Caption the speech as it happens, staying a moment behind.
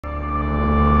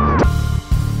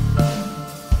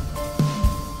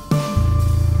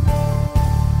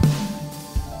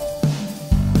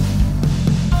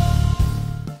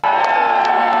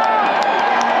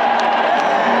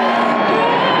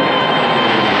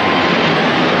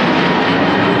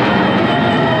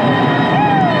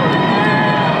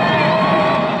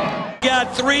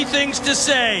things to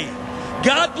say.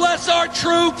 God bless our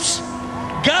troops.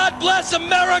 God bless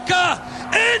America.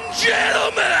 And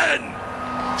gentlemen,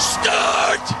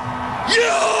 start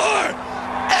your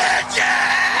engine!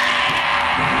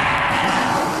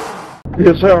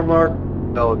 Yes, sir, Mark.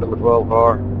 No, number 12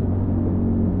 car.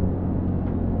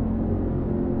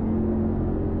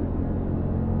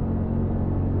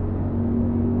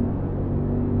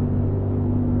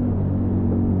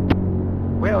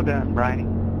 Well done, Bridie.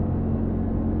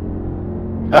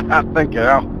 Thank you,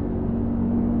 Al.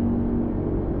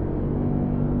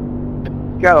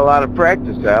 Got a lot of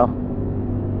practice, Al.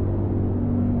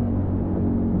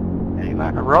 And he's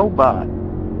like a robot.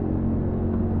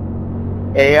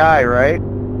 AI, right?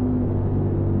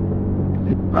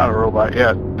 Not a robot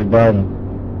yet.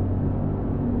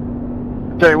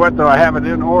 Tell you what, though, I have it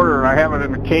in order and I have it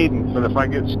in a cadence, but if I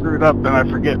get screwed up, then I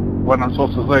forget what I'm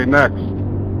supposed to say next.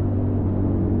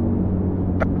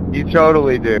 You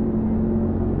totally do.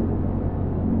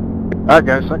 All right,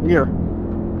 guys, second gear.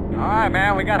 All right,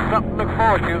 man, we got something to look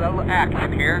forward to, a little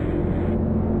action here.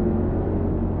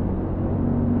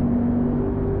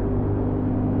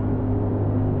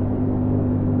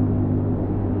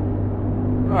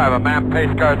 All right, my man,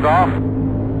 pace car's off.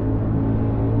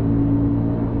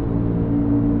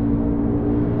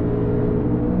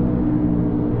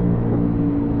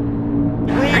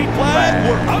 Green flag,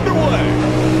 we're underway.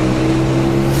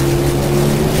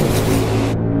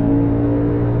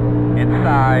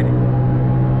 Inside.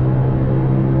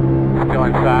 Still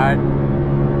inside.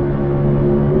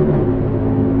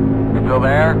 Still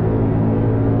there.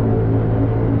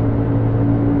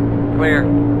 Clear.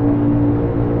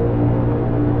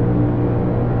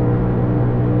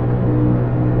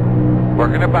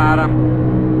 Working the bottom.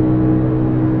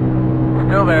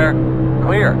 Still there.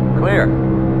 Clear, clear.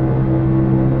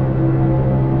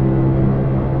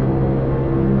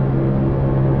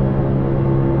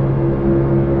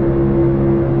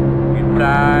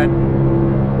 Inside.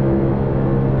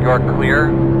 You're clear.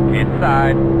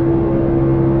 Inside.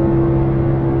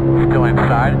 Still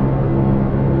inside.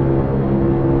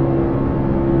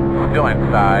 Still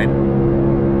inside.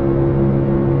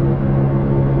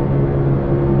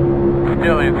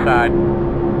 Still inside.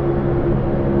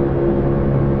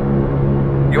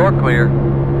 You're clear.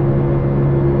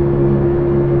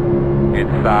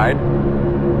 Inside.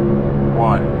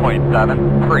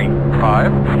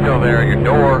 1.735. Still there at your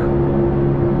door.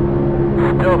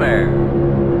 Still there.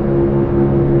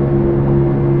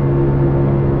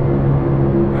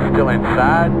 Still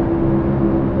inside.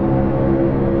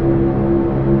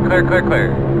 Clear, clear,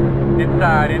 clear.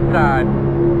 Inside, inside.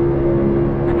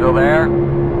 Still there.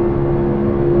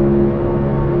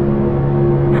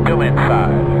 Still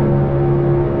inside.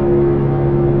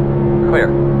 Clear.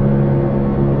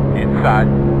 Inside.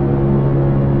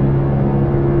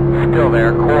 Still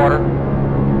there, quarter.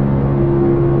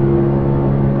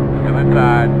 Still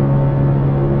inside.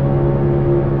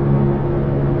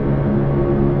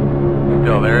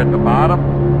 Still there at the bottom.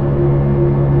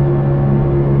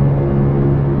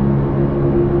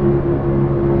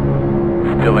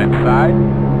 Still inside.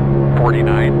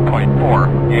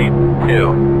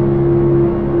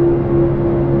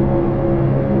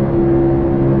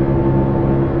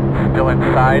 49.482. Still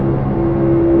inside.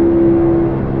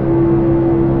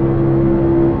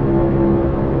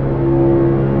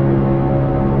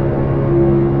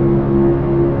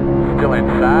 Still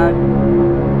inside.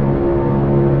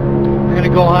 We're going to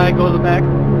go high and go to the back.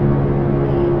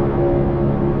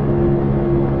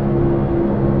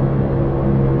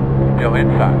 Still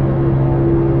inside.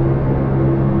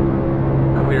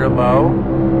 Clear low.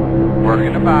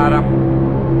 Working the bottom.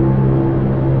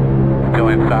 Still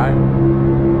inside.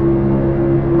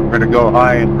 I'm going to go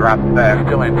high and drop back.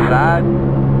 Still inside.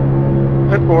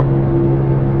 Good for.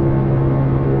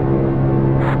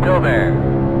 Still there.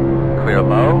 Clear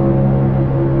low.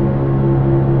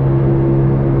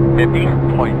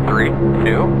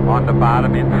 50.32 on the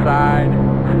bottom inside.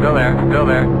 Still there, still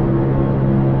there.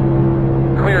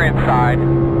 Clear inside.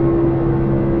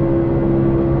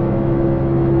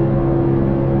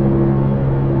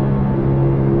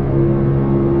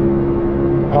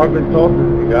 I've been talking to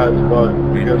you guys, but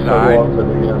you guys so Inside. often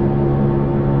again.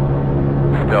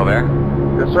 Still there.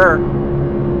 Yes, sir.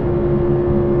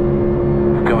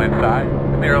 Still inside.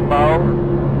 Clear low.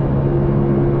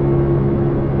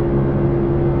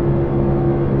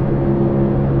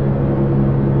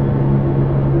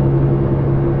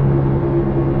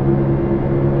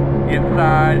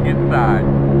 Inside, inside.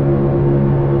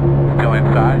 Still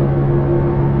inside.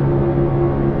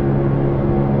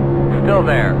 Still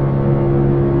there.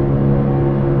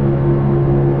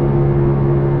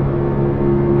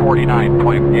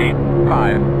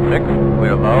 49.856,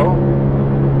 clear low.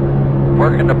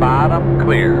 Working the bottom,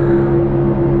 clear.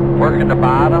 Working the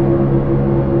bottom.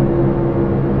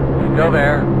 Still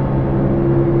there.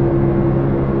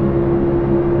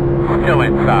 Still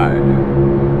inside.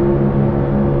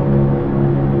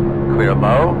 Clear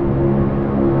low.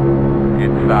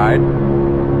 Inside.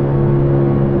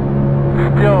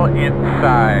 Still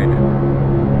inside.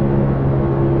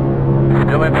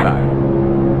 Still inside.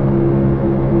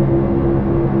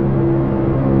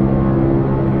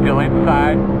 Still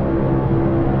inside.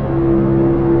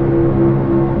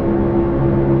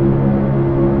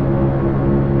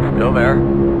 Still there.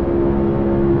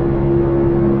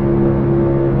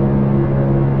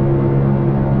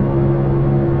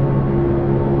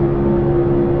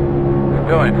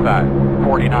 Still inside.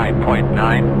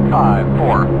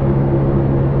 49.954.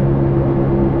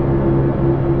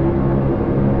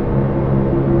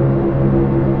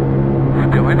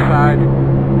 Still inside.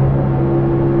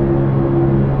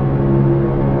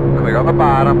 Clear on the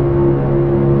bottom.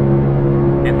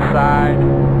 Inside.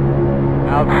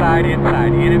 Outside,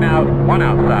 inside, in and out. One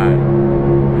outside.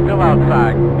 Still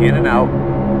outside, in and out.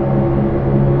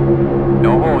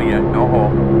 No hole yet, no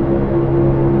hole.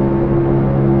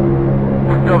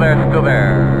 Still there, still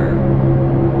there.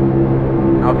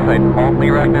 Outside only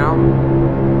right now.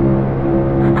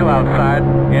 Still outside,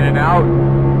 in and out.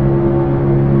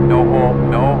 No hole,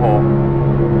 no hole.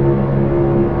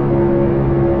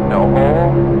 No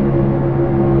hole.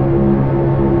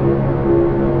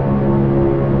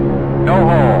 No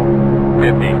hole.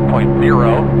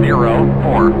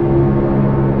 50.004.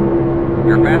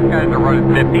 Your fast guys are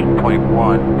running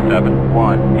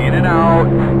 50.171. In and out.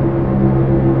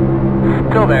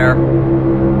 Still there.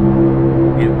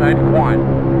 Inside one.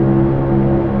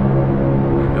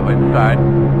 Still inside.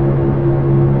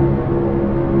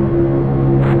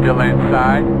 Still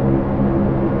inside.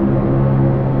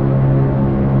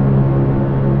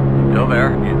 Still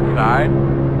there. Inside.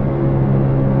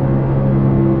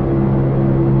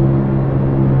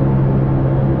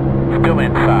 Still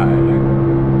inside.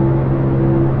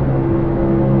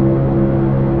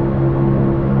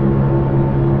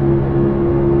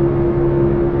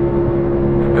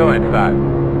 Still inside.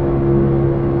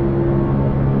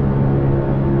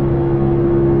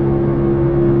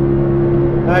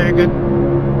 Now you're good.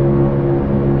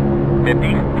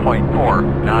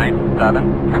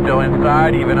 50.497. Still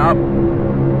inside, even up.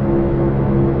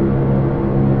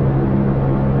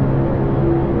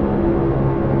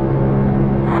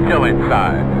 Still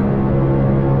inside.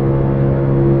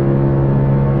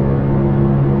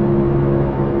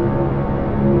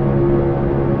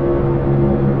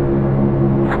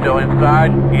 Still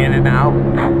inside, in and out.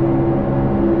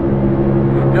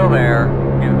 Still there,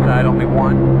 inside only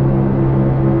one.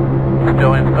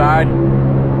 Still inside.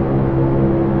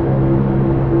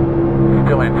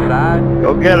 Still inside.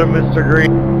 Go get him, Mr.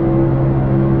 Green.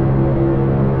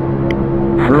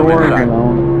 We're working on it.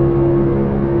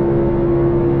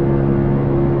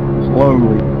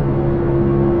 Slowly.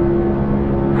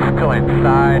 Still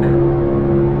inside.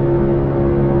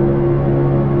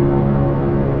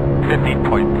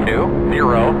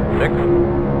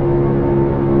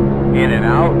 50.206. In and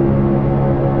out.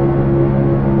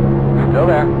 Still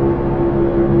there.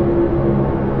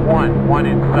 One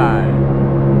inside.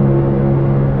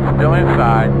 Still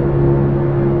inside.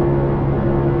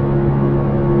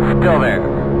 Still there.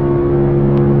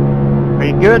 Are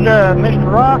you good,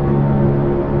 Mr. Rock?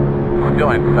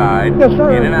 Still inside. Yes,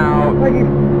 sir. In and out. Thank you.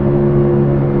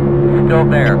 Still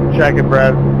there. Check it,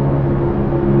 Brad.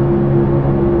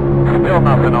 Still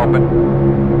nothing open.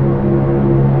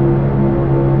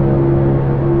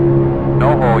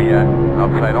 No hole yet.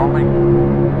 Outside only.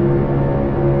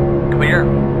 Clear.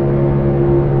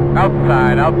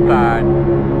 Outside, outside.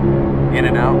 In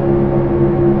and out.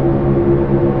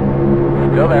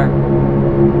 Still there.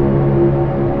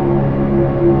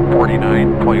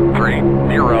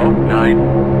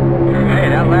 49.309. Hey,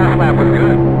 that last lap was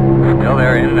good. Still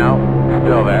there, in and out.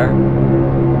 Still there.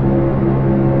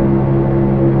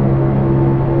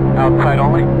 Outside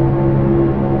only.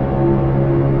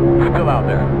 Still out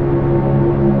there.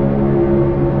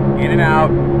 In and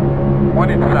out. One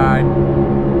inside.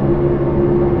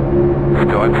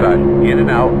 Still inside. In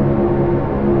and out.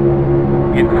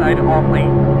 Inside only.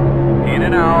 In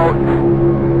and out.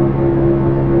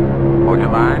 Hold your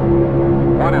line.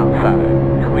 One outside.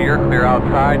 Clear, clear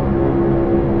outside.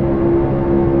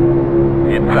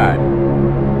 Inside.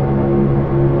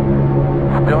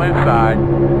 Still inside.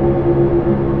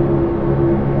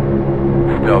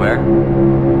 Still there.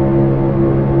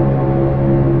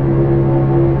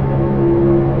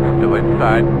 Still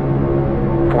inside.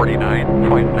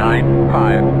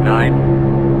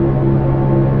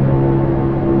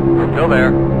 49.959. Still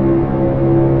there.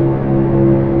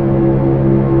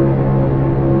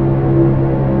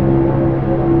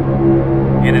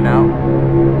 In and out.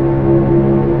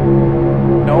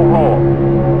 No hole.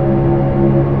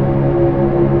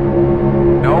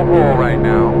 No hole right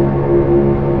now.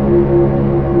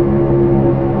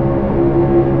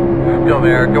 Still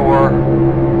there, door.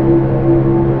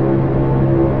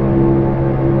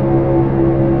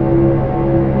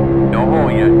 No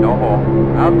hole yet, no hole.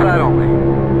 Outside only.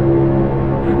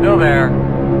 Still there.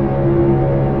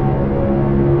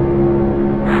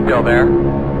 Still there.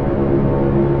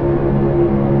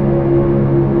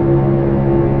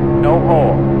 No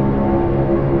hole.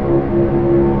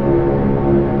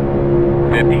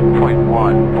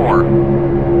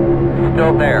 50.14.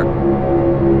 Still there.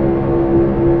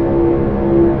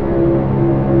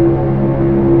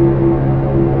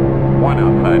 One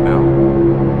outside now.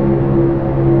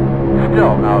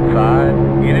 Still outside.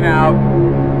 In and out.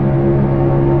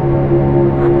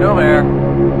 Still there.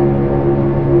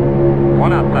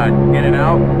 One outside. In and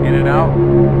out. In and out.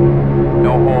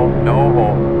 No hole. No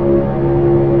hole.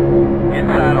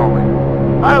 Inside only.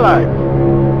 Highlight.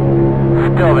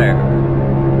 Still there.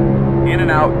 In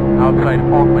and out. Outside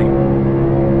only.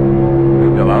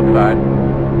 Still outside.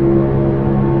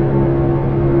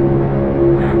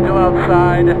 Still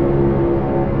outside.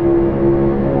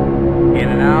 In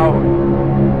and out.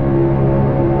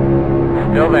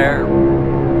 Still there.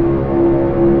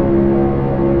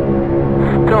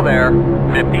 Still there.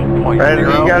 50.0. Bradley,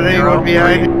 you got anyone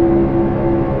behind you?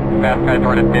 Fast guys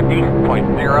running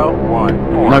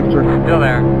 50.014. Lefter. Still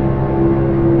there.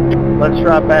 Let's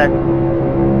drop back.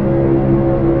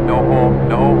 No hole.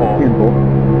 No hole.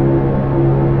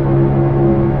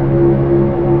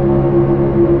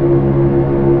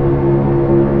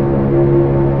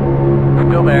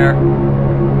 Still there.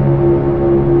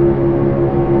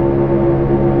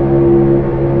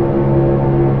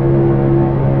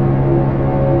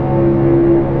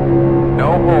 No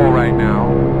hole right now.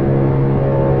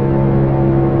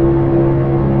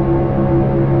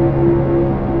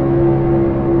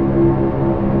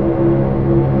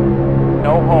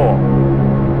 No hole.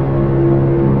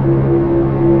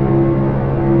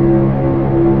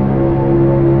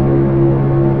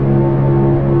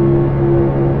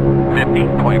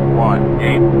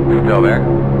 Still there.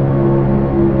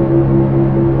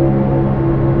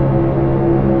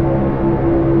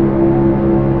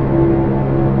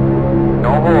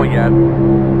 No hole yet.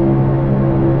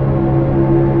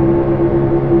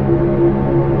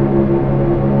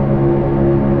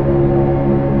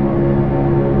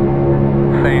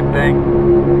 Same thing.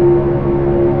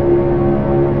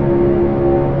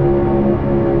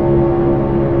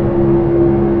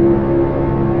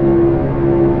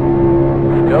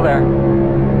 Still there.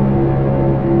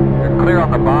 Clear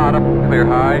on the bottom, clear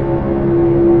high.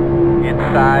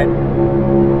 Inside.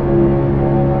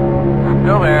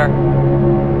 Still there.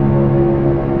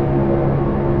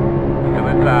 Still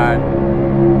inside.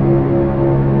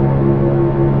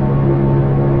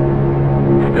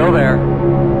 Still there.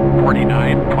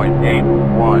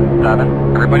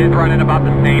 49.817. Everybody's running about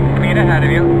the same speed ahead of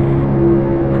you.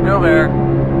 Still there.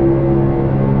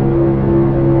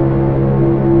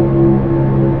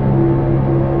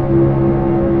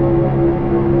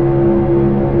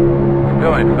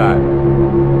 Still inside.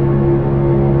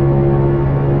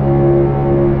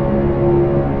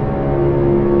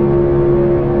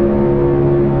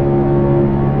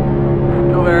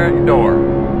 Still there at your door.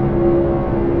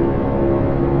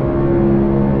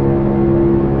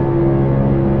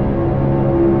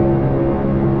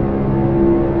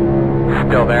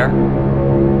 Still there.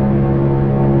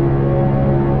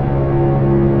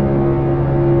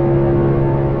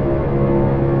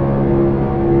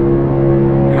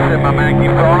 My man,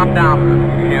 keep throwing them down.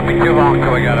 Can't be too long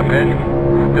till we got a pitch.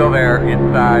 Still there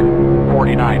inside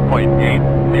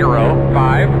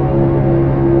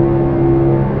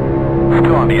 49.805.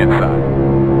 Still on the inside.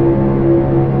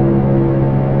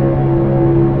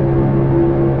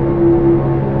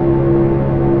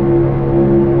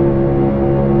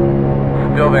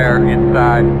 Still there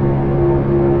inside.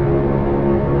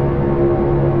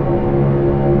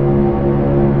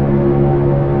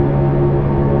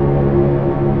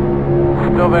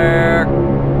 Still there.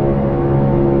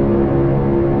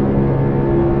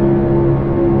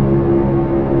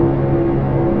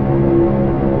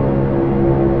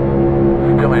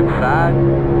 Still inside.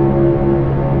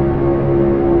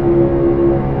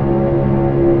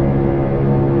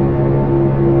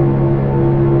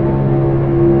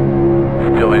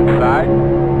 Still inside.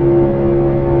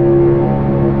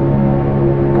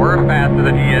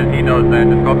 close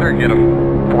then. Just go up there and get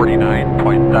him.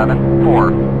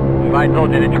 49.74. I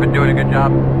told you that you've been doing a good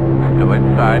job. Still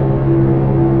inside.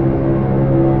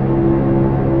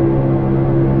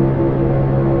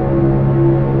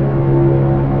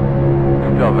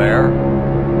 Still there.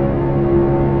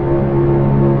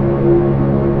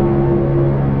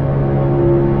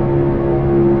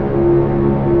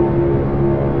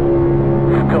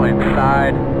 Still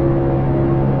inside.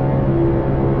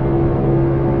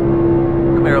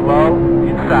 Clear low.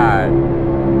 Inside.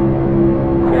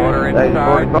 Quarter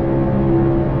inside.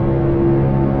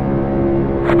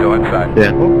 Still inside.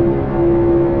 Yeah.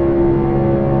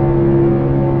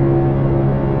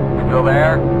 Still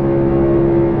there.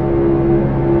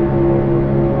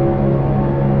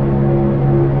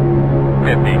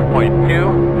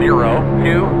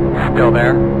 .202. Still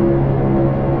there.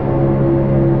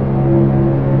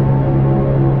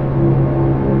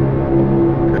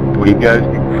 When you guys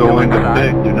go into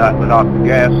pit, do not let off the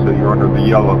gas so you're under the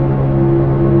yellow.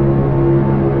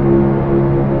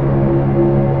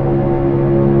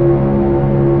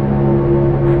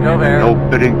 Still there. No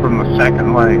pitting from the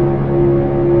second lane.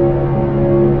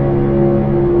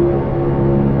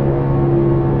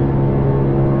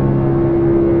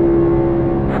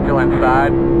 Still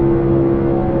inside.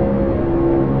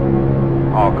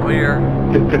 All clear.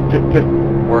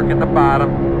 Work at the bottom.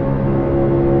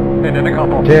 And in a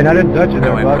couple. Jen, I didn't touch it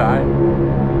Still there, bud. inside.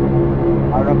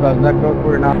 I don't know if I was let go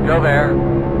for it or not. Still there.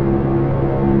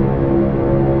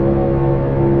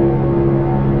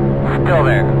 Still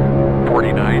there.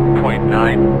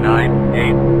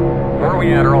 49.998. Where are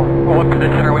we at, Earl? What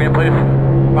position are we in, please?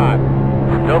 5.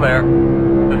 Still there.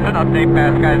 This is an update.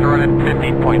 Fast guys are running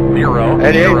 15.0.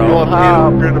 88 going high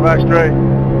up here in the back straight.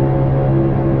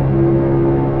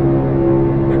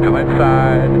 Still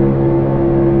inside.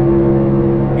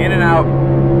 In and out.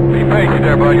 Be patient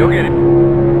there, bud. You'll get it.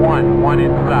 One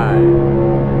inside.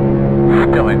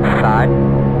 Still inside.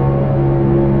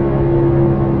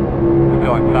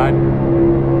 Still inside.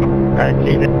 Alright,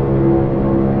 keep it.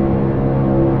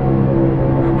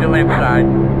 Still inside.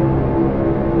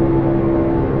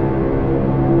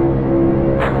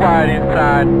 Wide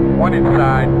inside. One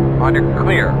inside. Under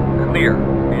clear. Clear.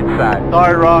 Inside.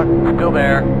 Sorry, Rock. Still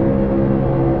there.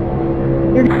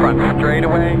 Front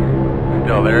straightaway.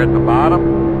 Still there at the bottom.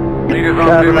 Leaders on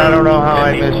Kevin, I don't know how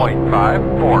I missed.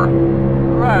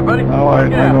 50.54. Alright, buddy. Oh, I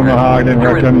don't know how I didn't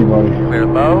wreck anybody. Clear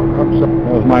low. I'm sorry.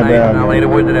 That was my bad. Now later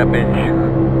with that bitch.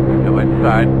 Still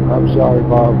inside. I'm sorry,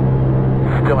 Bob.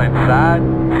 Still inside.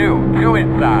 Two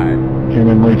inside. Came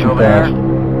in way too Still there. fast.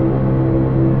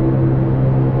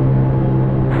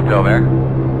 Still there.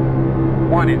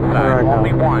 One inside. Alright,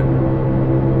 Only one.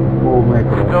 We'll make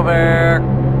it. Still there.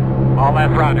 All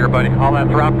that's round here, buddy. All that's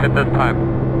round pit this time.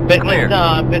 Fitting Clear. this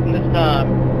time, fitting this time.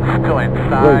 Still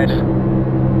inside.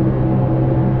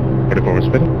 Put it forward,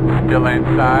 spin. Still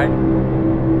inside.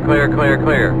 Clear, clear,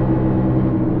 clear.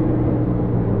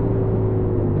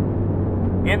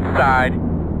 Inside.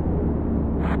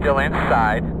 Still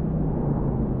inside.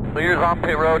 Clear's on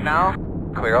pit road now.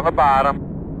 Clear on the bottom.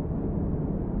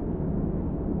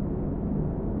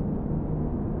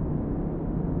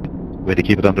 Way to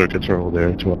keep it under control there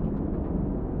as well.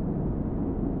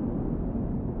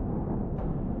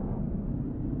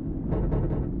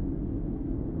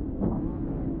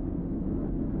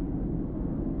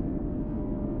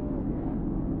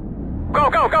 Go,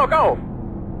 go, go, go!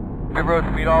 Pit road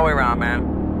speed all the way around, man.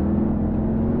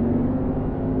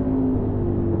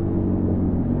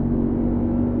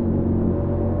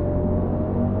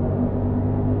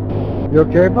 You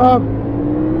okay, Bob?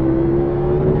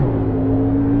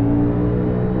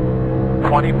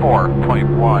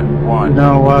 24.11. You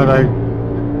know what, I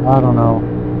don't know.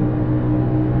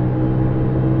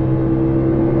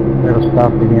 Gotta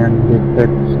stop again and get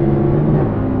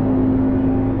fixed.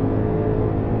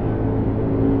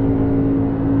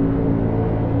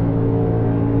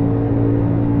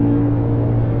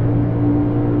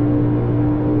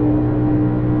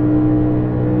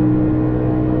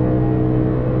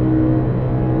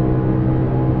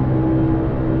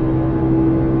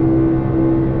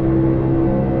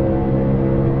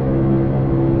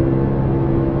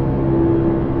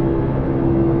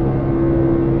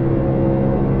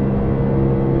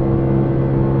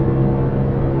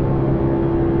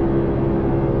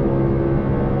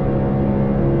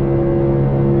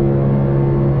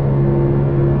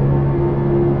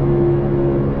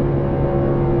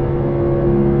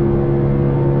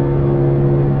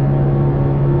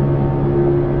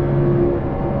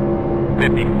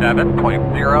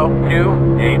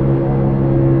 .028.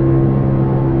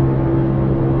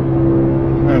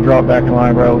 I'm gonna drop back in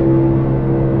line, bro.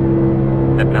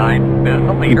 at 9 is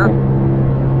the leader.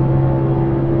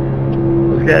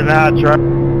 Let's get out, Chuck.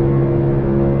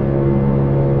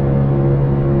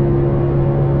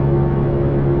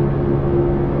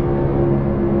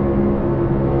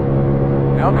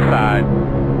 Outside.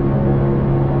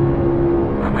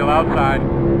 Still outside.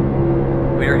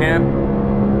 Clear him.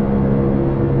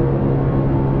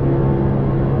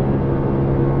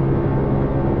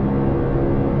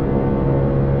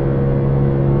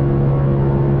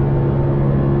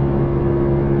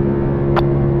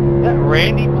 Is that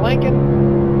Randy blinking?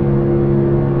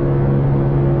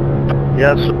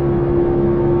 Yes.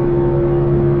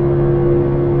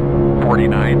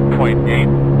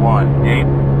 49.818.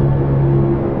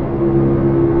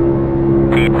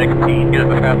 T16 is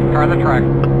the fastest car on the track.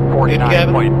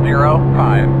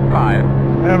 49.055.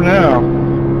 I am now.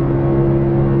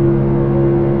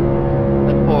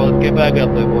 Let's get back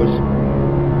up there, boys.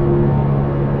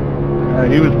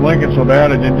 He was blinking so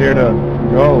bad I didn't dare to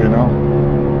go, you know.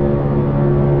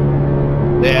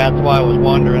 Yeah, that's why I was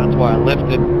wondering. That's why I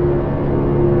lifted.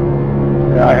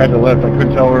 Yeah, I had to lift. I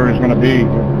couldn't tell where he was going to be.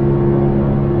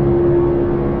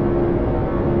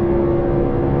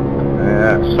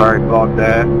 Yeah, sorry about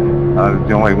that. I was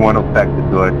the only one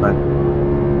affected, though, I think.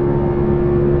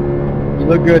 You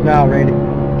look good now, Randy.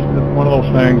 It's one of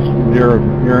those things, your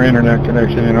internet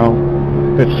connection, you know.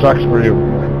 It sucks for you.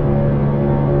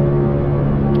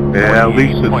 Yeah, at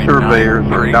least the surveyors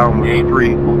are down the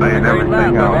street laying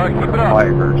everything out for the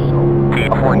flyers, so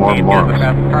T14 is the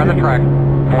fastest car on the track.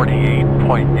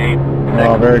 48.8.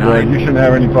 Oh, very good. You shouldn't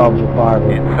have any problems with 5.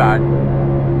 Inside.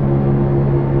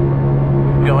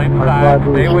 Still Our inside.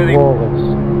 driver Stay is with him. flawless.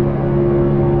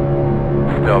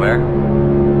 Still there.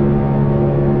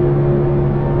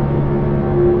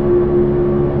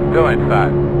 Still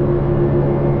inside.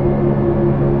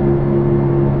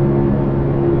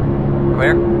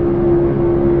 Clear.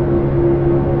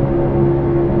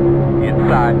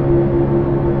 Inside.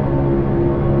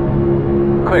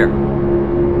 Clear.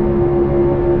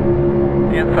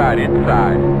 Inside.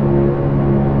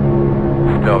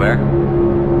 Still there.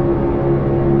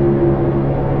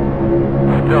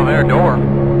 Still there, door.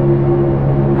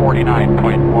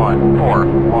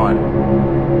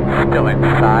 49.141. Still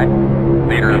inside.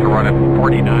 Leader is running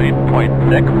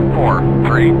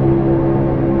 49.643.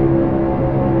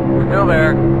 Still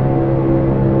there.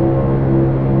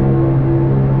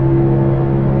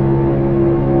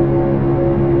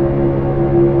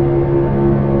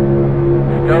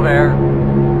 Still there.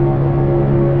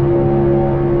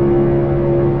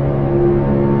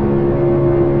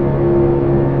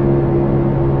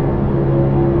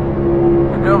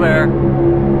 Still there.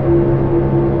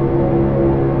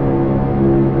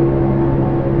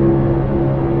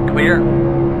 Clear.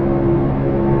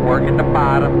 Working the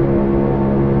bottom.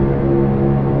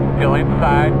 Still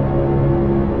inside.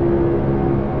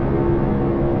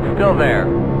 Still there.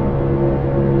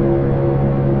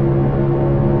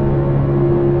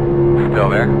 Still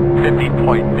there.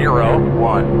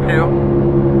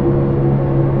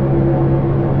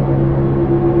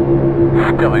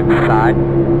 50.012. Still inside.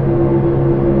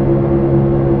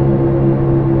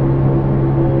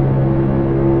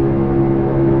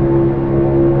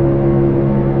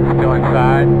 Still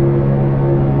inside.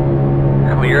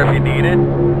 Clear if you need it.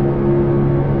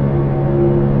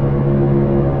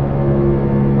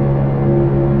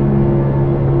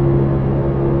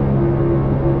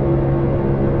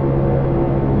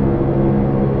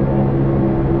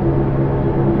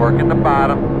 Working the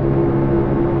bottom.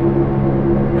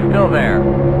 Still there.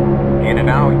 In and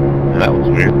out. That was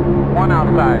weird. One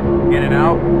outside. In and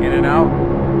out. In and out.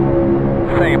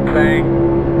 Same thing.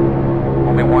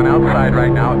 Only one outside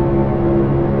right now.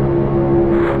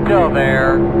 Still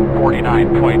there.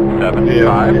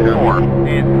 49.754.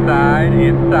 Inside.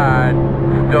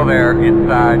 Still there.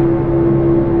 Inside.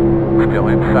 Still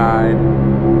inside.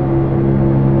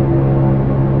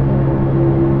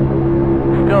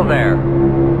 Still there.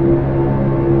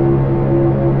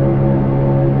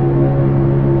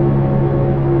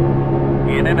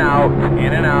 In and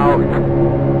out.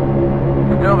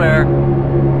 Still there.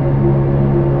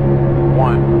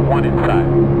 One inside.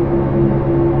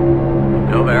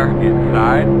 Still there.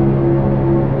 Inside.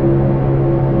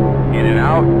 In and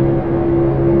out.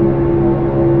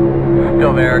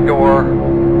 Still there. Door.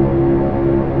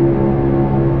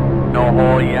 No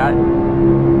hole yet.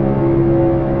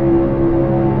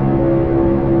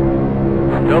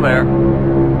 Still there.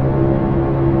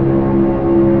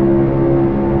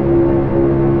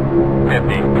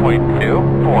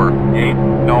 .248.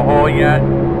 No hole yet.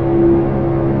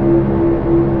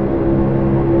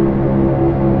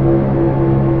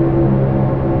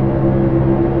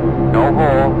 No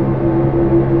hole.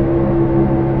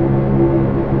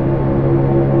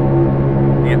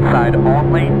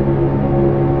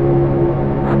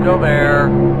 Still there.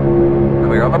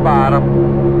 Clear on the bottom.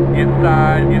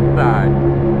 Inside, inside.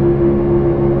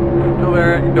 Still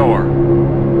there at your door.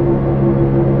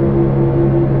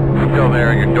 Still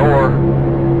there at your door.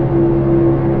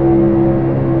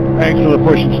 Thanks for the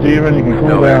pushing, Steven. You can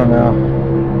cool down now.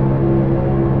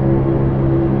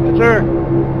 Yes, sir.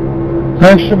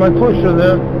 Thanks for my pusher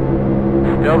there.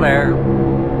 Still there.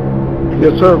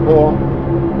 Yes, sir, Paul.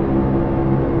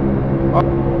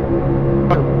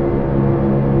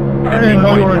 I didn't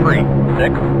know you were in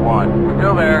 361.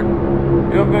 Still there.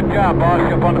 Do a good job, boss.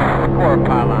 Up on the score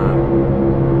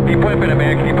pylon. Keep whipping it,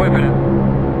 man. Keep whipping it.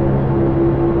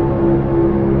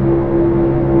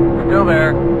 Still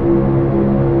there.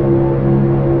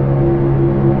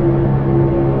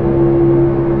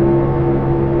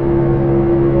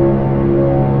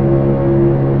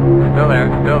 Still there.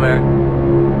 Still there.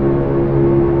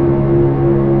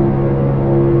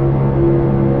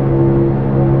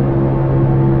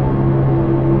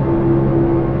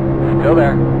 Still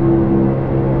there.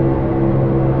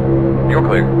 You're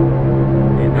clear.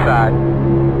 Inside.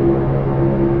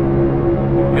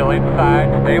 Still inside.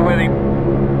 Stay with him.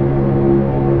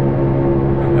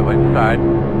 Still inside.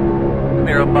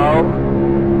 Clear low.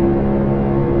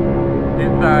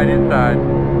 Inside, inside.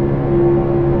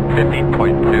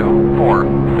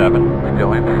 15.247.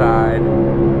 Still inside.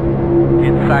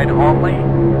 Inside only.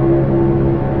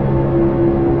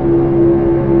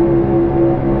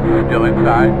 Still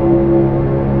inside.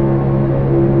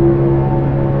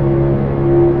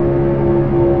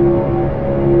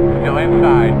 Still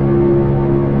inside.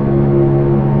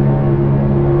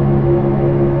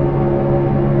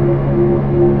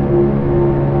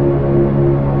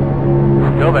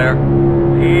 Still there.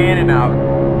 In and out.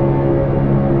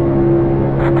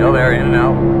 Still there, in and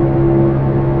out.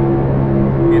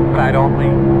 Inside only.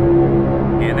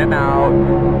 In and out.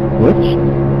 Whoops.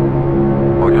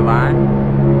 Hold your line.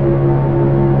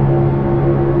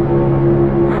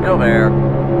 Still there.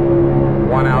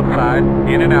 One outside.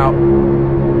 In and out.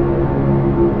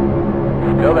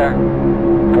 Still there.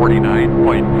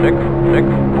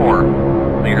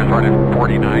 49.664. Leaders running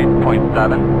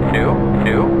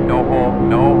 49.722. No hole,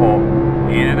 no hole.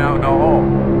 In and out, no hole.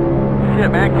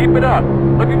 Shit, man, keep it up.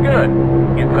 Looking good.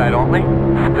 Inside only.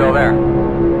 Still there.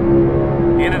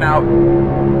 In and out.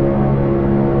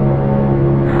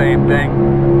 Same thing.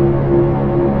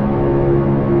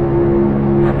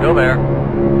 Still there.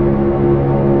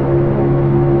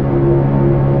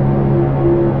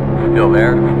 Still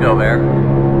there. Still there.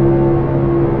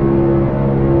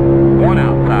 One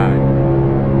outside.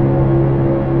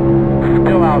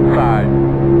 Still outside.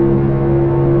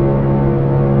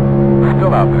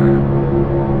 Still out there.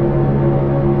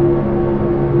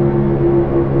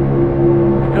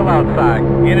 Still outside.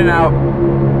 In and out.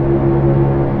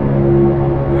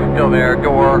 Still there.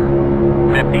 Door.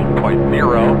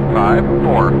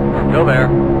 50.054. Still there.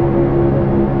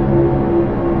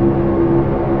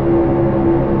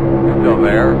 Still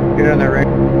there. Get on there, Rick.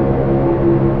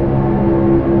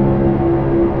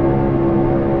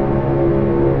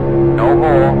 No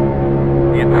hole.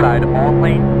 Inside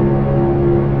only.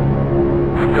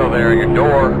 Still there. Your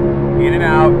door. In and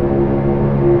out.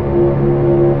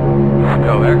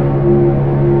 Still there.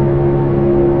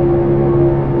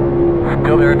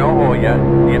 Still there. No hole yet.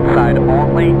 Inside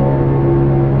only.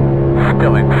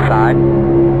 Still inside.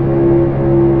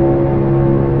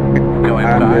 Still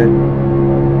inside.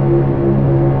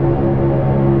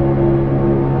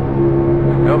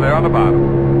 Still there on the bottom.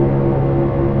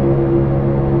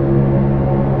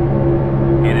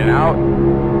 In and out.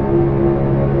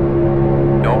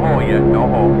 No hole yet, no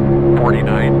hole.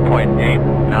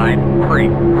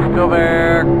 49.893. Still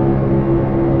there.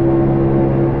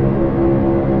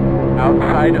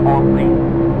 Outside only.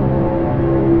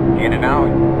 In and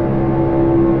out.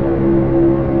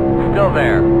 Still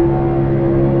there.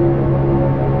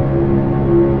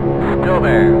 Still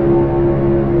there.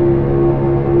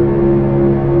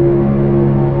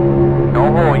 No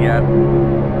hole yet.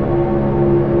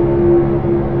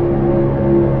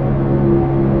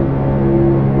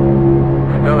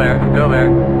 Still there, still there.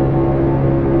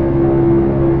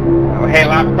 Oh, hey,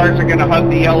 lap cars are gonna hug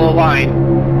the yellow line.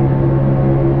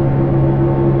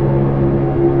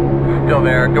 Still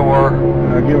there, door.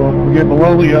 Get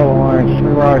below the yellow line. Just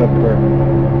right up there.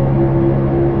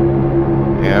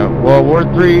 Yeah, well, we're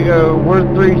three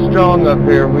strong up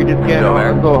here. We just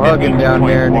can't go hugging down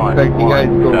there and expect you guys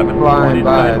to go flying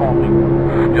by us.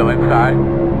 Still inside.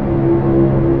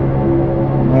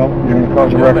 Well, you're going to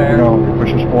cause a wreck, you know, if you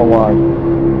push us 4 wide.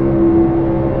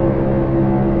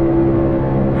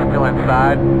 Still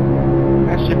inside.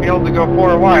 I should be able to go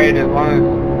 4 wide as long as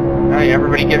Hey,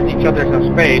 everybody gives each other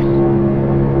some space.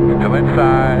 Still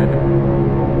inside.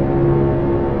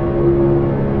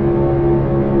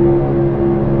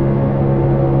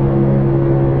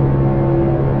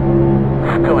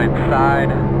 Still inside.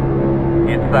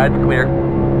 Inside's clear.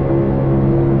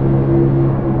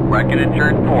 Wrecking in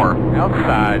turn 4.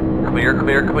 Outside. Clear,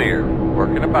 clear, clear.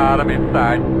 Working the bottom,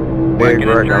 inside. Wrecking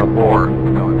in turn 4.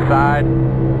 Still inside.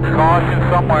 Caution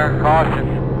somewhere, caution.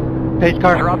 Pace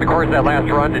car. Throughout the course of that last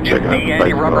run, did you see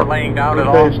any rubber laying down at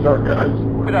all? Start, guys.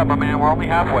 Good up, my man. We're only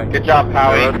halfway. Good job,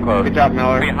 Howie. That's close. Good job,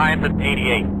 Miller. Behind the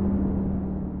 88.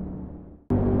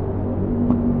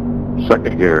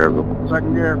 Second gear, everyone.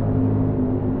 Second gear.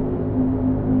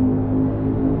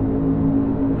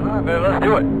 All right, man, let's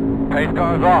do it. Pace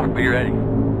car's off. Be ready.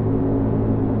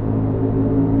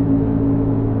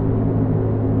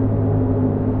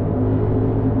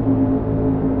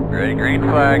 Ready, green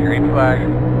flag, green flag.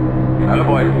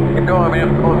 Attaboy. Keep going,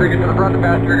 man. The closer you get to the front, the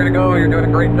faster you're going to go. You're doing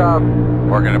a great job.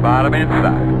 Working the bottom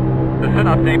inside. The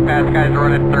sit-up day pass guys are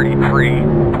running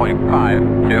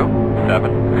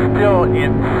 33.527. Still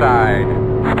inside.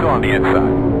 Still on the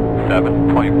inside.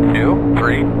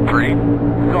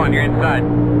 7.233. Still on your inside.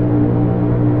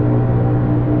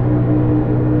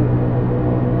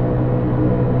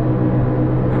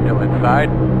 Still inside.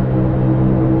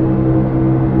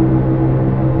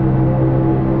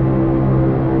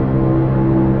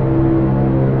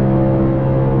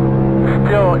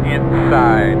 Still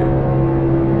inside.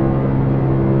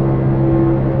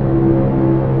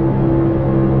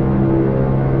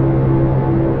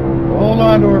 Hold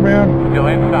on to her, man. Still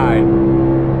inside.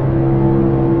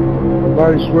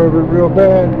 Everybody swerving real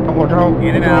bad. Come on, Tom.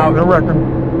 In and out. They're wrecking.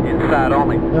 Inside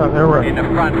only. Yeah, they're In wrecking. the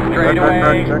front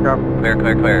straightaway. Check up. Clear,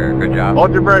 clear, clear. Good job.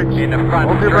 Hold your brakes. In the front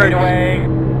Hold your brakes. straightaway.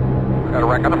 Got a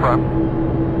wreck on the front.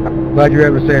 Glad you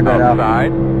ever saying that out.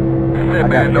 Outside. Sit,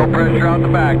 man. No pressure out the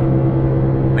back.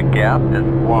 The gap is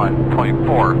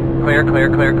 1.4. Clear, clear,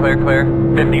 clear, clear, clear.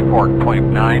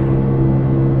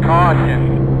 54.9.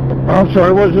 Caution. I'm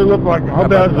sorry, what does it look like? How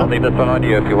bad is I'll it? leave this one on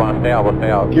you. If you want to stay out, we'll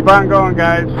stay out. Keep on going,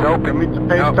 guys. Nope. Can meet the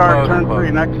pace Nope, car, close, turn close.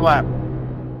 3, next lap.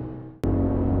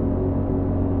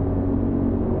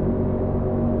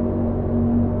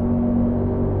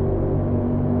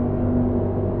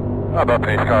 How about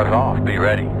pace cars off? Be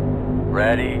ready.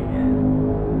 Ready.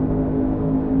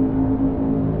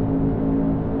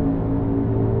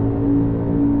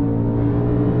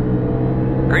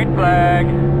 Green flag.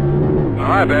 All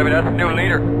right, baby, that's a new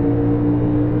leader.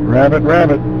 Rabbit,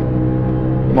 rabbit.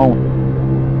 Come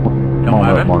on. Come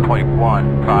on, Mark.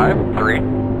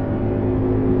 11.153.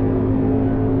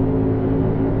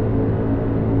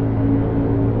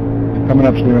 Coming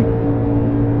up, Steven.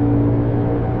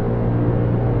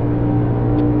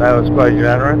 That was quite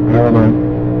generous. Never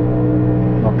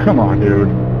mind. Oh, come on, dude.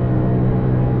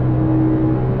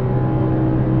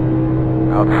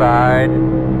 Outside.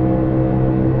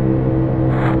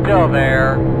 Still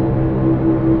there.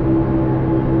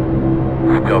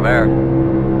 Still there.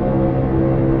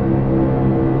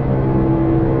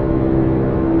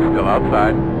 Still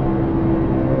outside.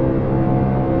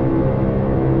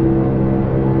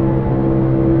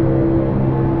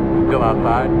 Still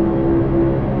outside.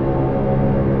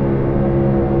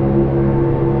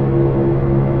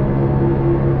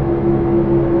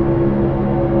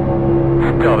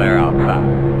 Still there outside.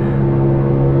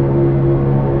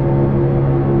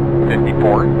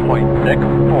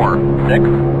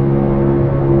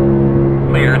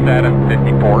 54.646. Leaders at a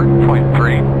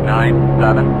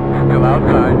 54.397. Still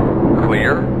outside.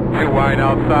 Clear. Too wide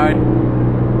outside.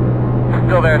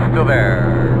 Still there, still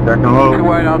there. Second low. Too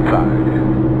wide outside.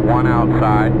 One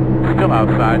outside. Still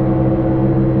outside.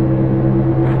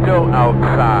 Still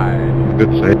outside.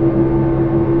 Good save.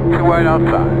 Too wide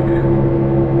outside.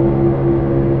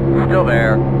 Still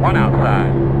there. One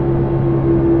outside.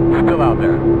 Still out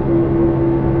there.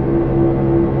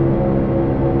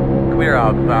 Clear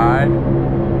outside.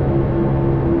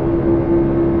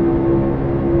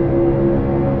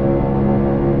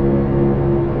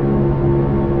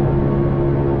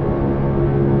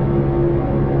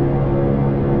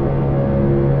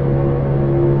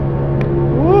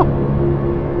 Woo!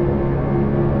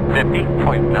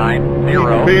 50.908. Be a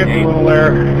little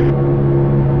there.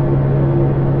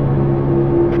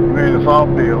 Made us all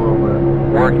be a little bit.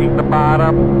 Working the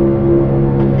bottom.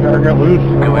 Car got loose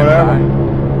or Still whatever. inside.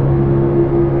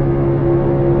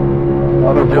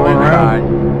 Others Still going inside.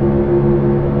 around.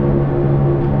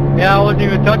 Yeah, I wasn't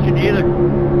even touching either.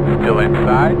 Still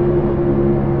inside.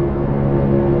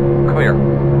 Clear.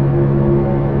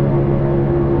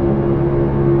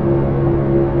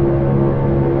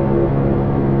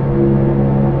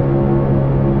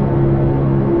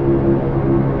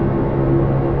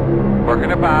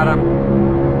 Working the bottom.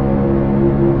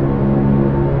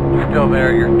 Still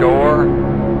there at your door.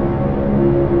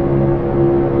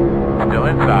 Still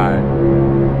inside.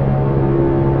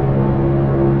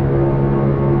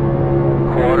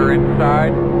 Quarter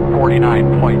inside.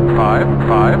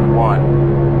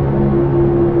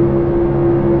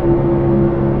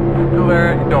 49.551. Still there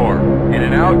at your door. In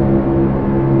and out.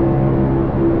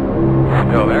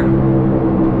 Still there.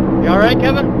 You alright,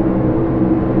 Kevin?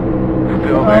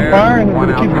 Still there. Firing, it's One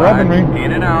gonna keep outside. rubbing me.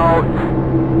 In and out.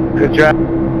 Good job.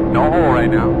 No hole right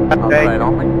now. Outside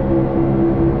only.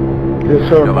 Yes,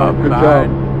 sir. Still Bob. Good outside.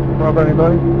 job. Rob,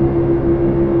 anybody?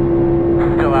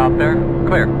 Still out there.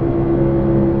 Clear.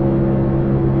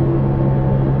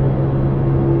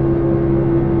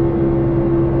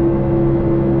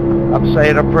 I'm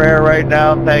saying a prayer right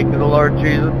now, thanking the Lord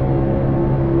Jesus.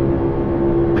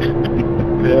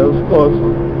 Yeah, it was close.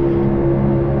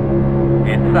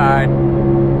 Inside.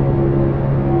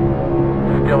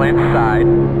 Still inside.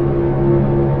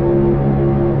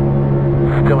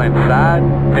 Still inside.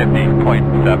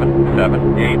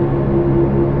 50.778.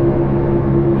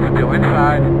 Still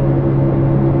inside.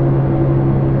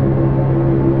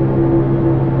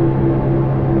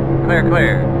 Clear,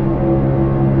 clear.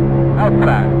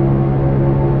 Outside.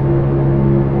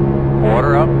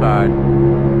 Quarter outside.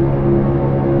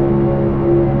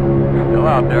 Still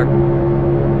out there.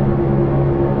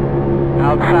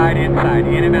 Outside, inside,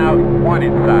 in and out. One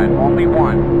inside, only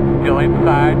one. Still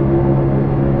inside.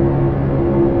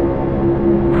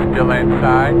 Still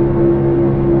inside.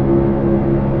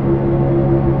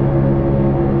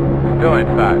 Still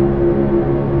inside.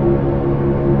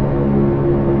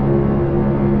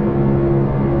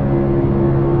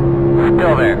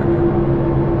 Still there.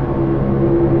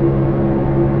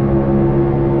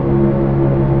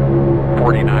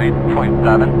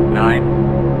 .79.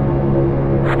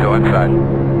 Still inside.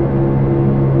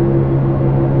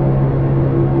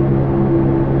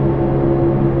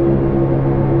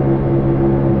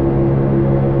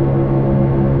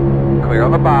 Clear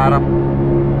on the bottom.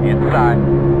 Inside.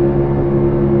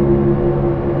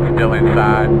 Still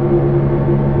inside.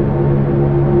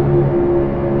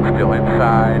 Still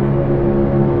inside.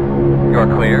 You're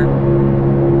clear.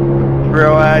 3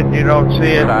 wide, you don't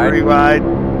see it. Inside. 3 wide.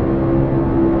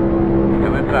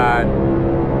 Still inside.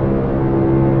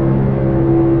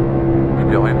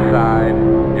 Still inside.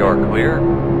 You're clear.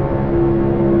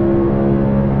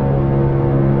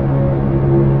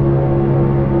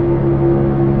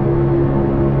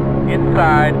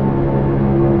 Inside.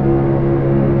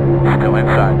 Still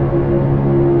inside.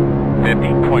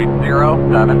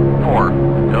 50.074.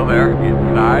 Still there.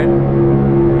 Inside.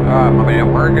 My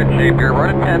man, we're in good shape here. We're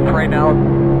in 10th right now.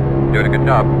 Doing a good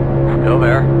job. Still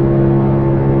there.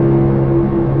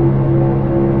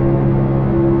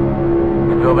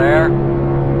 Still there.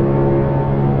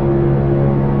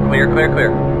 Clear, clear,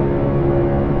 clear.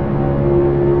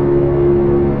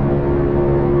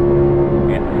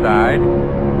 Inside.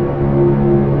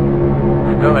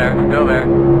 Still there, still there.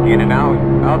 In and out.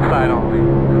 Outside only.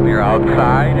 Clear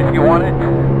outside if you want it.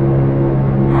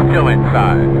 Still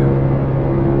inside.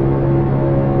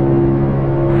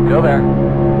 Still there.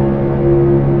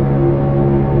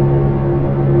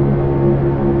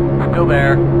 Still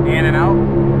there. In and out.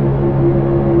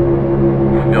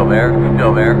 Still there,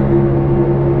 still there.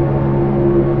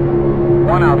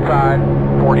 One outside,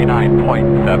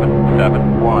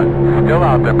 49.771. Still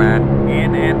out there, man.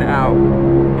 In and out.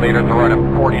 Leaders are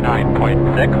running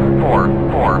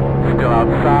 49.644. Still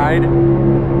outside.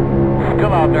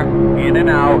 Still out there. In and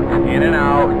out, in and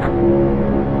out.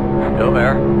 Still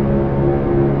there.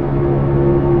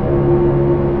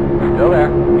 Still there.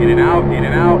 In and out, in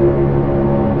and out.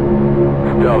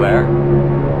 Still there.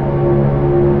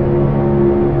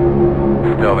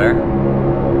 Still there.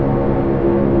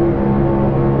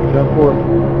 Jump forward.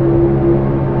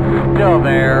 Still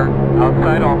there.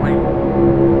 Outside only.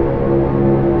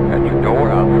 Got your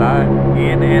door outside.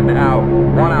 In and out.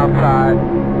 One outside.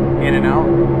 In and out.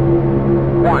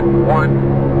 One.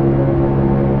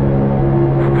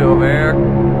 Still there.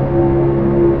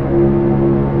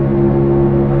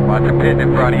 Watch a pit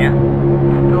in front of you.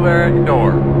 Still there at your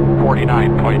door.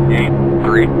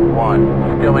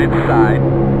 49.831. Still inside.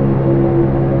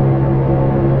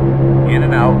 In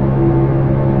and out.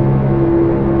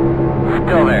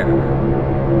 Still there.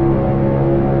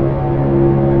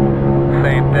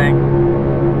 Same thing.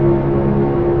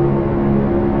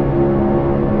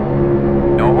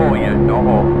 No hole yet, no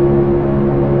hole.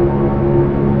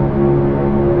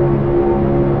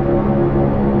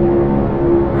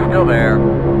 Still there.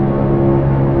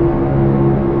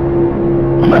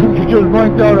 You just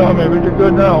blinked out on me, but you're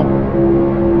good now.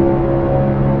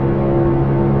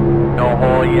 No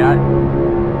hole yet.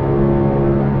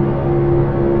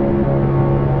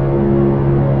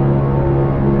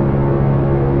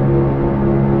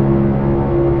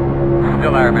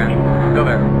 Still there, man. Still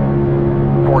there.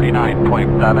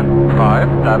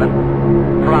 49.757. That's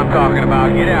what I'm talking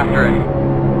about. Get after it.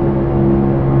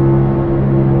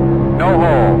 No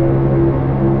hole.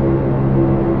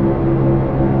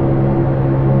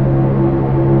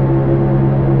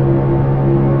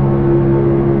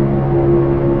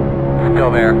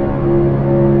 Still there.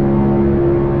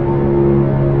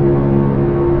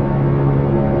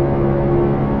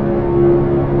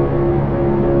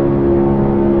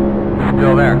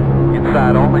 Still there.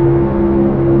 Inside only.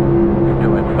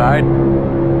 Still inside.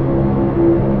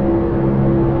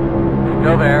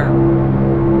 Still there.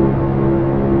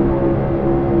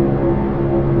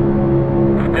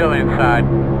 Still inside.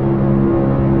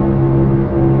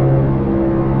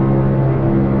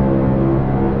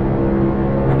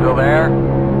 Still there.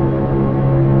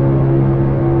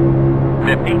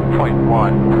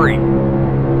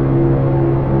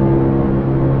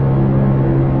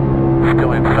 50.13.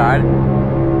 Still inside.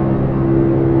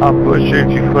 I'll push you if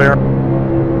you clear.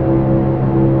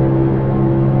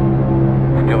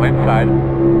 Still inside.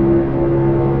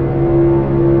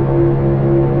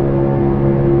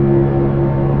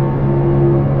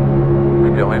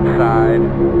 Still inside.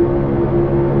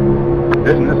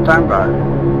 Isn't this time by?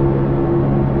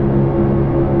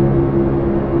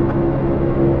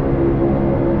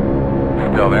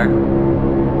 Still there.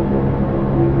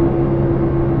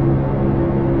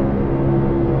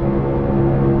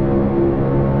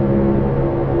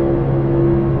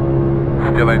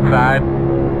 Still inside.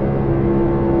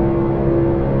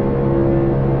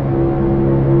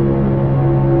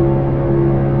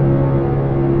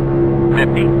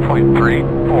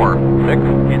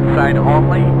 .346 inside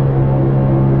only.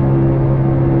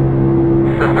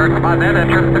 The start spot net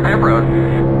entrance to pit road.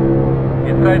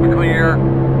 Inside's clear.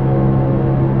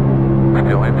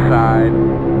 Still inside.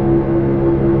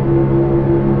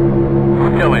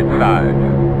 Still inside.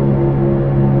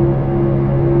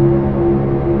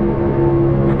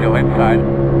 Still inside.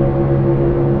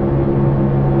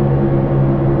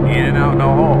 In and out,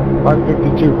 no hole.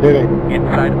 552 pitting.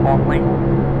 Inside only.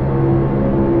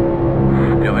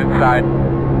 Still inside.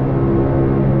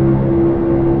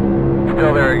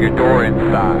 Still there at your door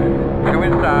inside. 2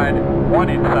 inside, 1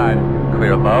 inside.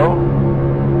 Clear low.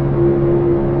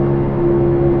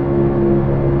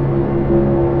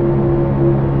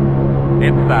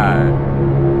 Inside.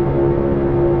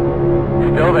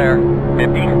 Still there.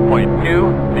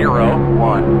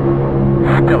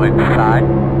 50.201. Still inside.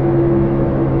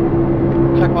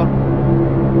 Check one.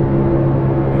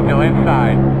 Still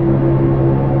inside.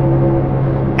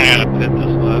 I gotta pit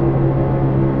this lap.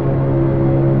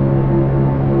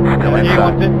 Still You want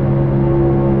inside. pit?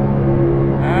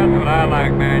 That's what I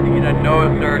like, man. You get that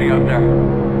nose dirty up there.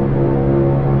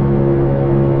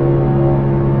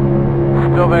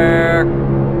 Still there.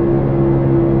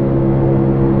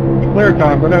 Clear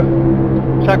time, but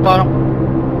Check bottom.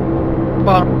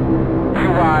 Bottom.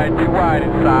 Too wide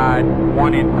inside.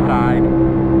 1 inside.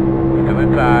 Still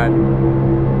inside.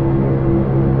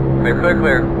 Clear, clear,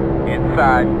 clear.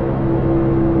 Inside.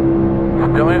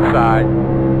 Still inside.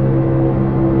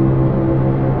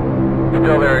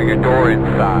 Still there at your door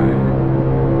inside.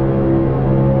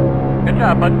 Good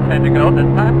job, bud. 10 to go this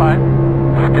time, bye.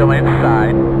 Still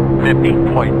inside.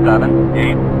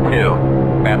 50.782.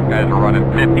 Fast guys are running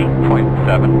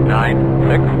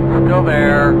 50.796. Still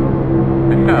there.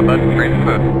 Good job, bud. Straight and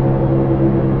smooth.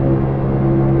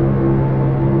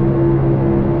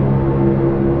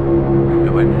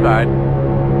 Still inside.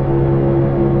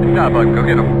 Good job, bud. Go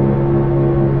get him.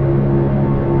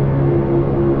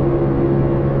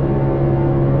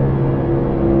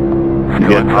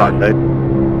 getting hot, Dave.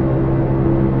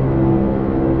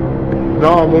 No,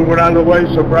 I'm moving out of the way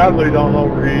so Bradley don't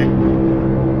overheat.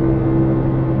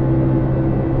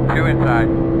 2 inside.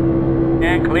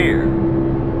 And clear.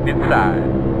 Inside.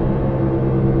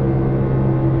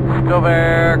 Still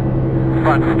there.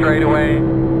 Front straightaway.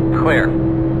 Clear.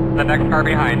 The next car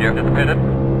behind you is pitted.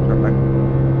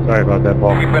 Sorry about that,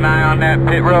 Paul. Keep an eye on that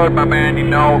pit road, my man. You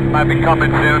know, might be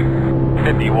coming soon.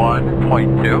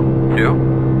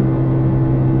 51.22.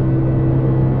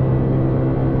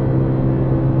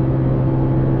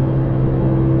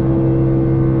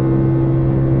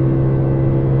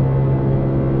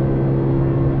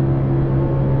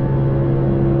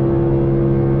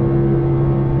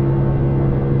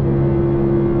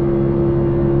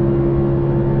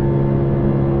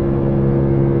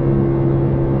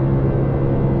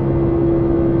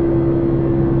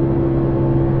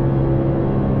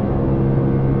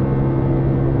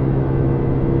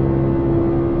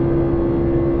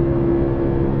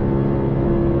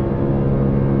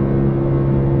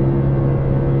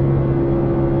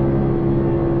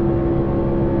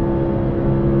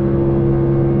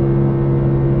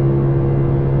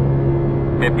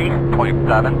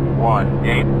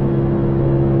 50.718.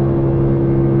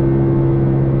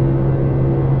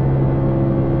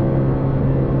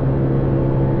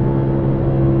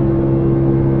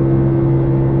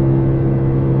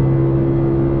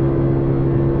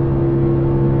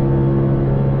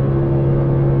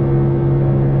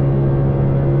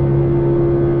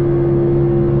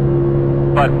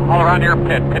 But all around your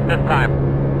pit this time.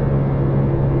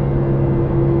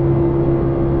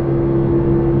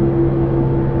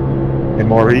 And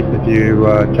Maurice, if you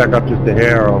check up just a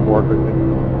hair, I'll work with it.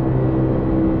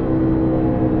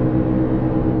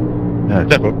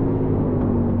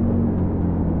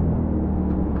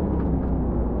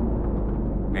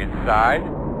 Inside.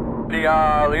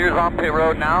 The leader's on pit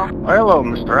road now. Well, hello,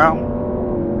 Mr. Al.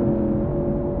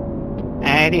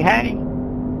 Howdy, howdy.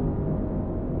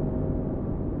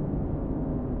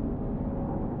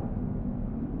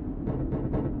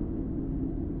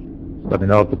 Let me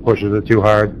know if the pushes are too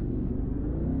hard.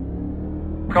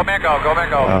 Go man, go man,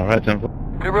 go. Right, then.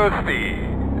 To road speed.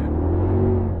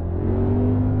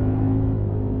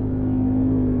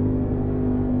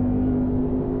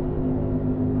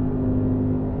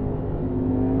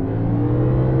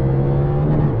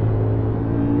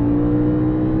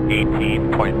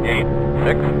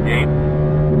 .868.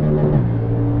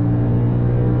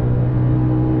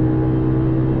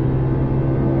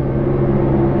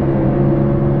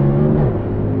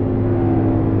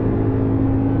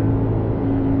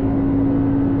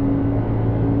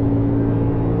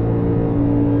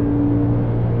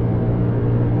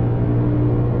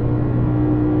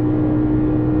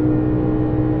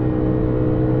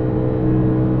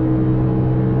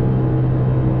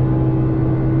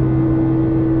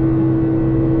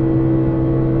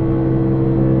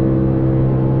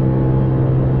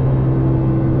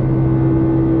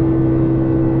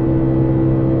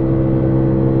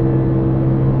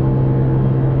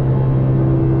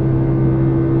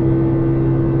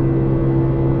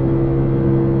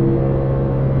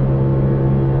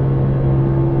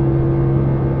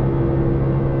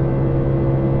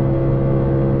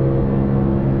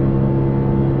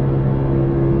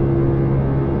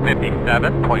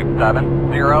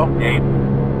 57.708.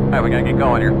 Alright, we gotta get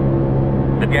going here.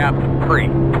 The gap's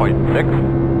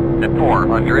 3.6 at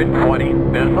 420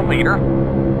 is the leader.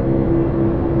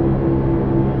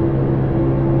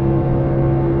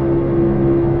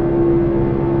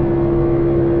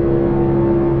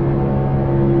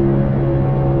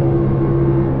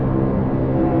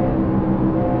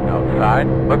 Outside,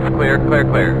 looks clear, clear,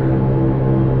 clear.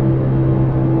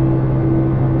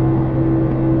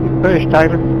 Finish,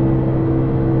 Tyler.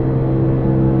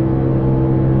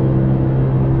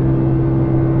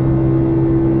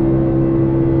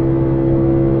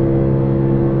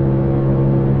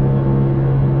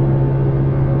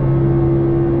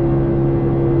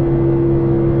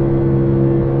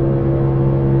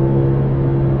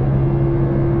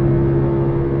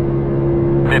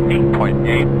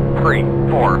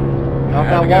 Off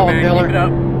that wall, Miller. Keep it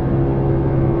up.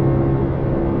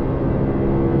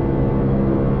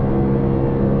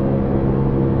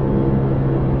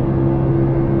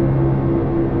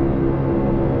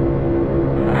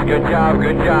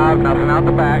 Good job. Nothing out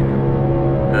the back.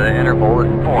 The interval is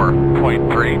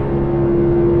 4.3.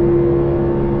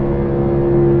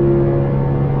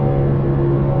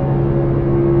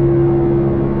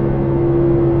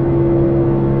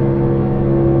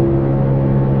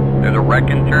 There's a wreck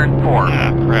in turn 4.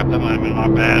 Ah, crap, that might have been my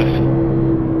bad.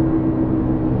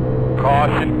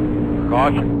 Caution.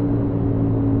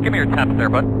 Caution. Give me your temps there,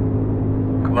 bud.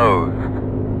 Closed.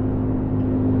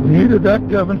 We needed that,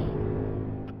 Kevin.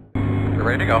 You're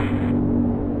ready to go.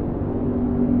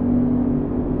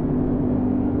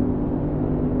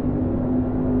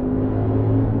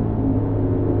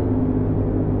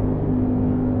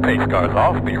 Pace car's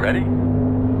off. Be ready.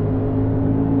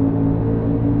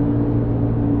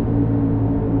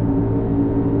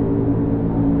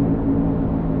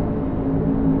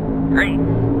 Green.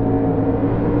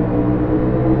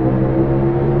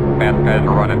 Fast guys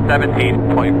are running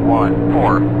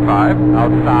 17.145.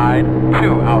 Outside,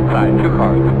 2 outside, 2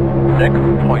 cars.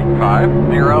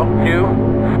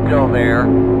 6.502. Still there.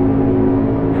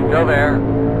 Still there.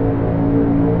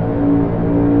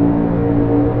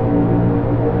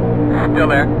 Still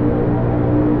there.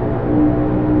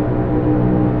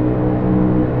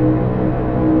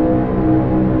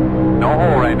 No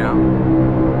hole right now.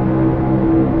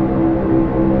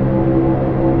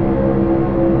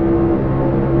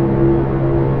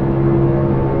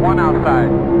 One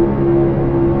outside.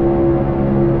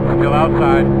 Still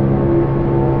outside.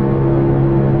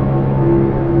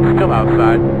 Still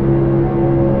outside.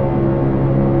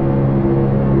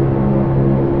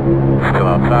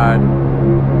 outside.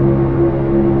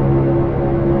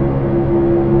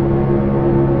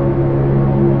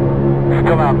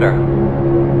 Still out there.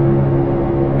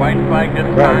 White flag this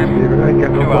time.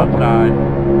 Two outside.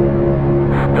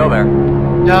 Still there.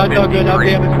 No, it's all good. I'll be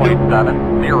able to.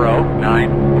 27, 0,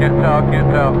 9. Can't tell,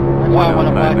 can't tell. One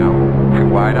outside now. Two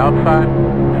wide outside.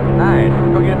 Nice.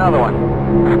 Go get another one.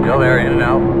 Still there, in and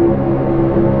out.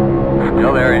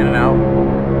 Still there, in and out.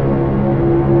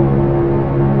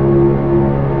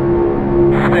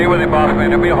 Stay with him, boss man.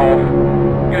 There'll be a hole.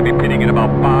 Gonna be pitting in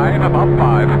about 5. About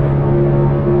 5.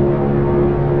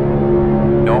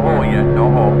 No hole yet. No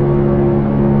hole.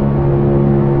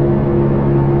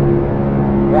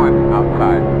 1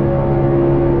 outside.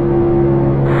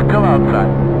 Still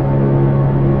outside.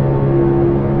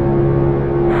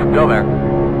 Still there.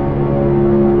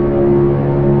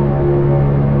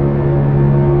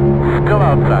 Still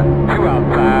outside. 2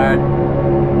 outside.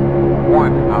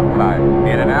 1 outside.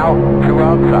 In and out. 2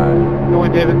 outside. Go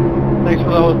in, David. Thanks for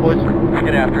the hose, boys. Let's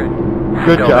get after it.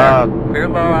 Good job. Clear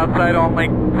low, outside only.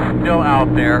 Still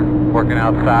out there. Working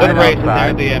outside. Good racing there outside.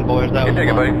 at the end, boys. That was Good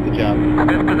fun. buddy. Good job.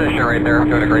 This position right there.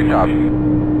 Doing a great job.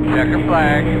 Checker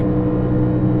flag.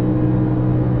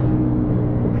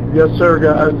 Yes, sir,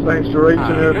 guys. Thanks for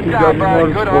racing there. Good job,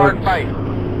 Brian. Good hard Motorsports. fight.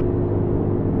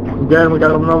 Again, we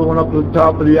got another one up at the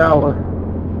top of the hour.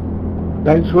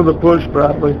 Thanks for the push,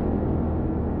 Bradley.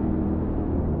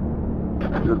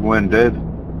 Good win, Dave.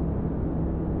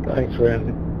 Thanks,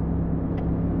 Randy.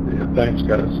 Yeah, thanks,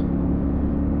 guys.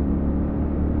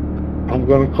 I'm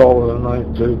going to call it a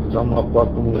night, too, because I'm not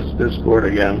fucking with this Discord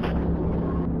again.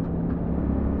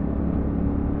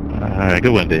 Alright,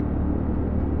 good one, Dave.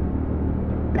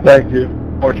 Thank you.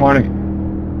 420.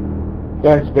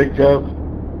 Thanks, Big Kev.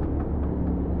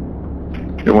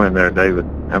 Good win there, David.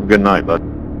 Have a good night, bud.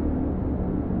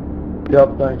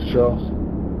 Yep, thanks, Charles.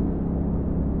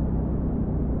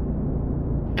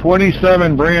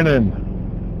 27, Brandon.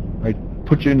 I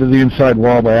put you into the inside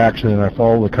wall by accident. I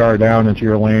followed the car down into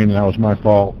your lane, and that was my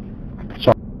fault.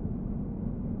 Sorry.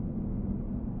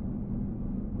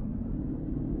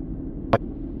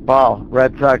 Wow,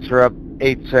 Red Sox are up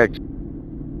 8-6.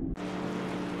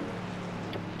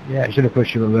 Yeah, I should have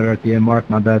pushed you a little better at the end, Mark.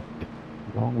 My bad.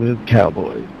 Along with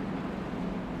Cowboys.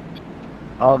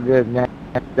 All good, man.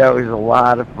 That was a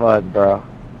lot of fun, bro.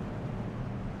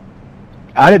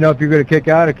 I didn't know if you were going to kick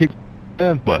out or keep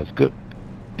in. Was good.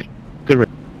 Good race.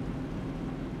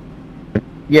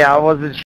 Yeah, I wasn't